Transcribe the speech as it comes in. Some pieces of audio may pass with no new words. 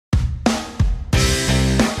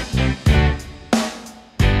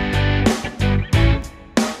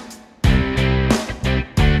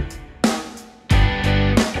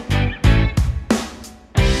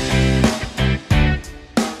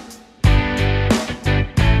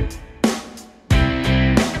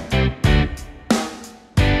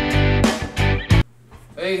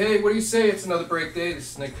hey, what do you say? It's another break day. The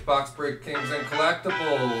Snake Box Break Kings and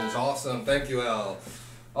Collectibles. Awesome. Thank you, Al.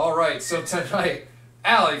 All right, so tonight,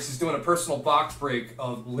 Alex is doing a personal box break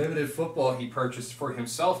of limited football he purchased for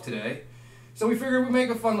himself today. So we figured we'd make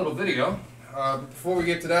a fun little video. Before we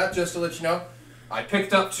get to that, just to let you know, I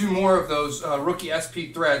picked up 2 more of those rookie SP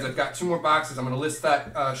threads. I've got 2 more boxes. I'm going to list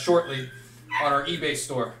that shortly on our eBay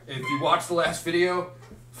store. If you watched the last video,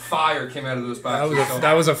 fire came out of those boxes.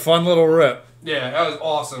 That was a fun little rip. Yeah, that was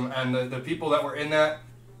awesome, and the people that were in that,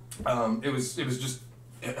 it was just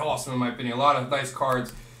awesome in my opinion. A lot of nice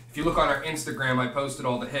cards. If you look on our Instagram, I posted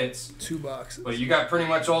all the hits. 2 boxes. But you got pretty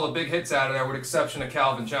much all the big hits out of there, with exception of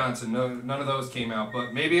Calvin Johnson. None of those came out,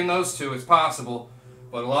 but maybe in those 2 it's possible.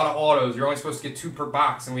 But a lot of autos, you're only supposed to get 2 per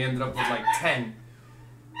box, and we ended up with like 10.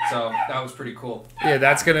 So that was pretty cool. Yeah,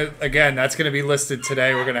 that's gonna be listed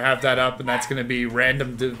today. We're gonna have that up, and that's gonna be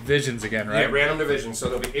random divisions again, right? Yeah, random divisions. So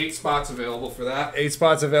there'll be 8 spots available for that. 8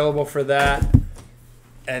 spots available for that.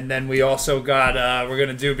 And then we also got we're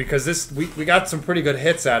gonna do, because we got some pretty good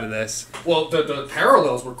hits out of this. Well, the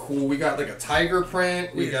parallels were cool. We got like a tiger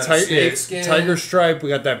print. We got a snake skin. Tiger stripe. We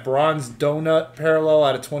got that bronze donut parallel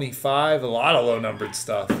out of 25. A lot of low numbered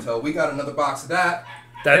stuff. So we got another box of that.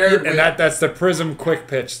 That's the Prism Quick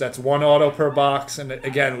Pitch. That's 1 auto per box, and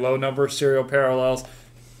again, low number serial parallels.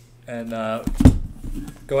 And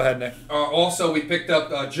go ahead, Nick. Also, we picked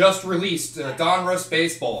up just released Donruss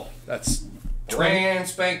Baseball. That's brand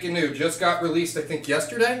spanking new. Just got released, I think,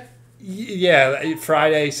 yesterday. Yeah,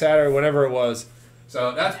 Friday, Saturday, whatever it was.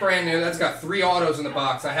 So that's brand new. That's got 3 autos in the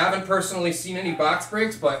box. I haven't personally seen any box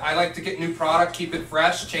breaks, but I like to get new product, keep it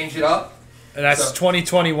fresh, change it up. And that's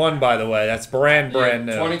 2021, by the way. That's brand new.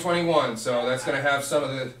 2021. So that's going to have some of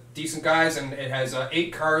the decent guys, and it has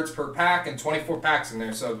 8 cards per pack and 24 packs in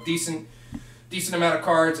there. So decent amount of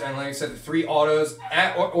cards, and like I said, the 3 autos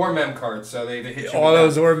or mem cards. So they hit you.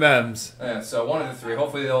 Autos or mems. Yeah. So one of the 3.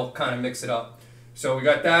 Hopefully they'll kind of mix it up. So we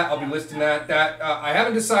got that. I'll be listing that. I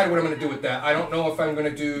haven't decided what I'm going to do with that. I don't know if I'm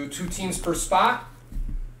going to do 2 teams per spot,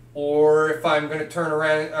 or if I'm going to turn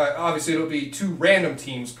around. Obviously, it'll be 2 random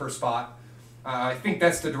teams per spot. I think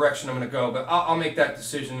that's the direction I'm going to go, but I'll make that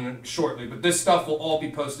decision shortly. But this stuff will all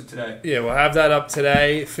be posted today. Yeah, we'll have that up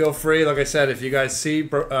today. Feel free, like I said, if you guys see,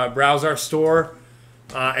 browse our store.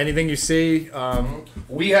 Anything you see.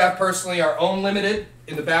 We have personally our own limited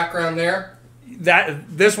in the background there.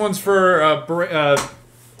 This one's for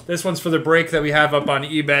the break that we have up on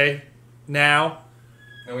eBay now.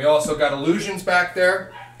 And we also got Illusions back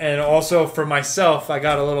there. And also for myself, I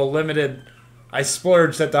got a little limited. I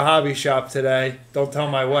splurged at the hobby shop today. Don't tell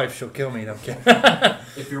my wife; she'll kill me. No, I'm kidding.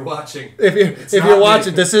 If you're watching, if you're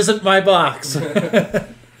watching, this isn't my box. We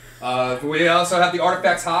also have the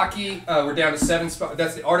Artifacts Hockey. We're down to 7 spots.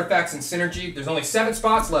 That's the Artifacts and Synergy. There's only 7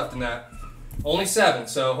 spots left in that. Only 7.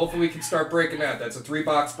 So hopefully we can start breaking that. That's a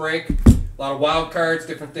 3-box break. A lot of wild cards,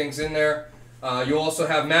 different things in there. You also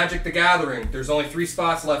have Magic the Gathering. There's only 3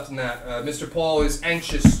 spots left in that. Mr. Paul is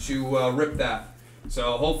anxious to rip that.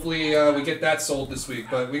 So hopefully we get that sold this week.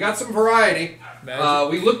 But we got some variety.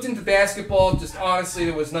 We looked into basketball. Just honestly,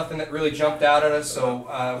 there was nothing that really jumped out at us.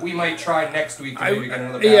 So we might try next week to maybe get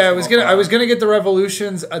another basketball. Yeah, I was gonna get the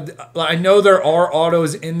Revolutions. I know there are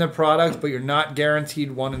autos in the product, but you're not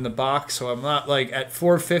guaranteed one in the box. So I'm not like at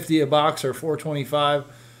 $450 a box or $425.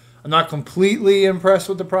 I'm not completely impressed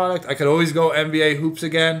with the product. I could always go NBA hoops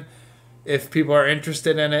again if people are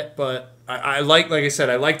interested in it, but like I said,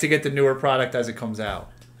 I like to get the newer product as it comes out.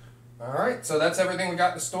 All right, so that's everything we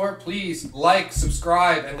got in the store. Please like,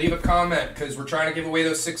 subscribe, and leave a comment, because we're trying to give away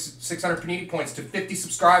those 600 Panini points to 50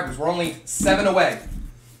 subscribers. We're only 7 away.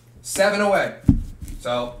 7 away.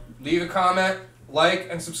 So leave a comment, like,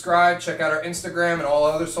 and subscribe. Check out our Instagram and all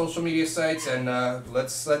other social media sites. And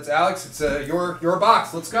let's Alex, it's your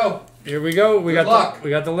box. Let's go. Here we go. We Good luck.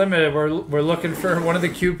 got the limited. We're looking for one of the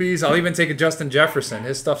QPs. I'll even take a Justin Jefferson.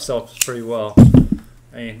 His stuff sells pretty well.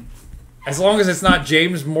 I mean, as long as it's not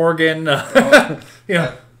James Morgan, you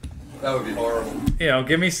know. That would be horrible. You know,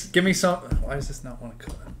 give me some. Why does this not want to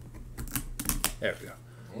come in? There we go.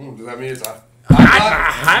 Does that mean it's a hot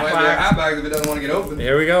box? Might be a hot bag if it doesn't want to get open.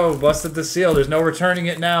 Here we go. Busted the seal. There's no returning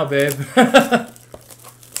it now, babe.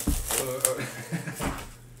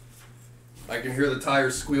 I can hear the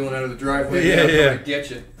tires squealing out of the driveway. Yeah. To get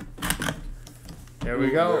you. There we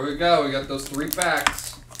go. There we go. We got those 3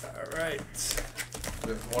 packs. All right.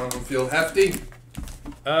 If one of them feel hefty.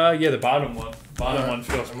 Yeah, the bottom one. One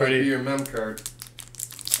feels that pretty. Might be your mem card.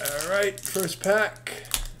 All right, first pack.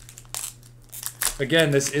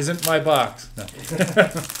 Again, this isn't my box. No.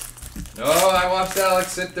 No, I watched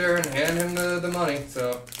Alex sit there and hand him the money,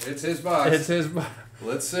 so it's his box. It's his box.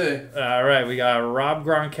 Let's see. All right, we got Rob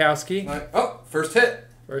Gronkowski. Oh, first hit.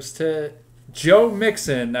 First hit. Joe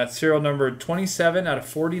Mixon. That's serial number 27 out of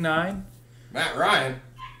 49. Matt Ryan.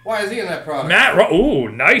 Why is he in that product? Ooh,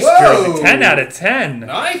 nice Whoa. jersey. 10 out of 10.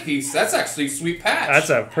 Nice. That's actually a sweet patch. That's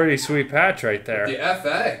a pretty sweet patch right there. The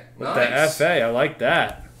FA. Nice. The FA. I like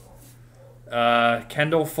that.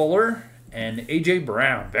 Kendall Fuller and A.J.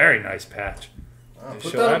 Brown. Very nice patch.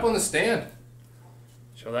 Put that up on the stand.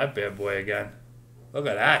 Show that bad boy again. Look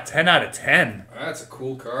at that. 10 out of 10. That's a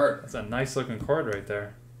cool card. That's a nice looking card right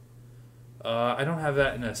there. I don't have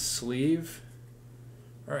that in a sleeve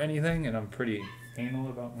or anything, and I'm pretty anal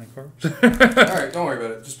about my cards. All right, don't worry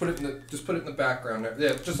about it. Just put it in the background there.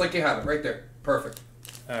 Yeah, just like you have it right there. Perfect.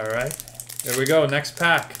 All right, there we go. Next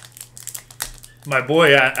pack. My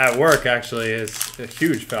boy at work actually is a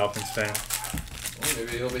huge Falcons fan. Well,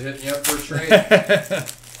 maybe he'll be hitting you up for a trade.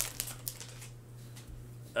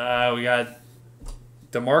 We got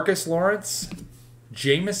DeMarcus Lawrence,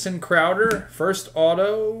 Jamison Crowder, first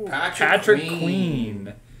auto, Patrick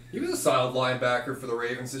Queen. He was a solid linebacker for the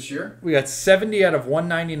Ravens this year. We got 70 out of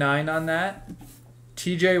 199 on that.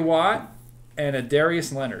 T.J. Watt and a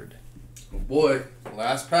Darius Leonard. Oh boy,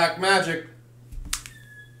 last pack magic.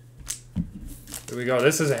 Here we go.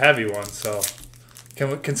 This is a heavy one, so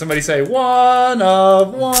can somebody say 1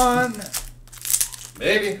 of 1?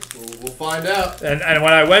 Maybe. We'll find out. And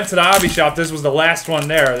when I went to the hobby shop, this was the last one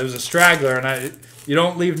there. There was a straggler, and you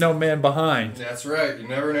don't leave no man behind. That's right. You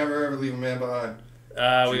never, ever leave a man behind.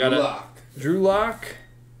 We got Drew Lock,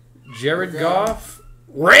 Jared Okay. Goff,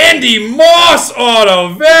 Randy Moss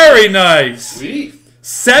auto. Very nice. Sweet.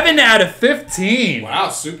 7 out of 15. Wow,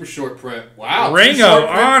 super short print. Wow. Ring of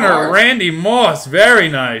Honor, cards. Randy Moss. Very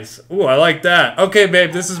nice. Ooh, I like that. Okay,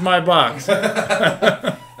 babe, this is my box.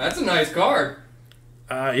 That's a nice card.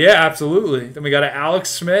 Yeah, absolutely. Then we got an Alex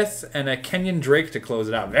Smith and a Kenyon Drake to close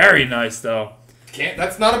it out. Very nice, though.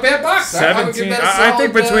 That's not a bad box. 17. I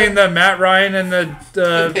think between the Matt Ryan and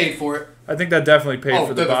they paid for it. I think that definitely paid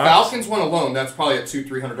for the box. Falcons one alone, that's probably a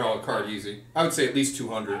 $200-$300 card easy. I would say at least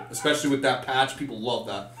 $200, especially with that patch. People love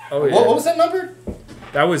that. Oh yeah. What was that number?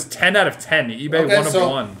 That was 10 out of 10. eBay Okay, 1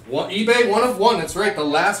 of 1. eBay 1 of 1. That's right. The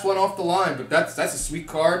last one off the line, but that's a sweet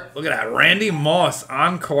card. Look at that, Randy Moss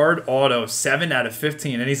on card auto, 7 out of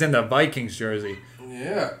 15, and he's in the Vikings jersey.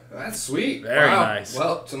 Yeah, that's sweet. Very wow. nice.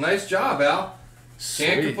 Well, it's a nice job, Al.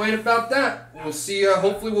 Can't Sweet. complain about that. We'll see.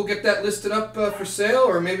 Hopefully, we'll get that listed up for sale,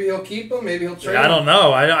 or maybe he'll keep them. Maybe he'll trade. Yeah, I don't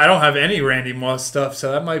know. I don't have any Randy Moss stuff,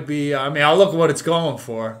 so that might be. I mean, I'll look at what it's going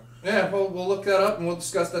for. Yeah, we'll look that up and we'll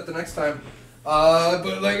discuss that the next time.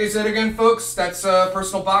 But like I said again, folks, that's a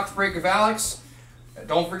personal box break of Alex. And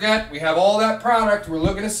don't forget, we have all that product. We're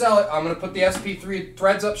looking to sell it. I'm going to put the SP3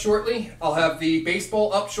 threads up shortly. I'll have the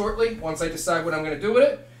baseball up shortly once I decide what I'm going to do with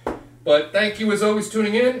it. But thank you as always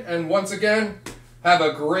tuning in, and once again, have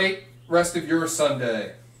a great rest of your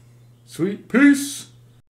Sunday. Sweet. Peace.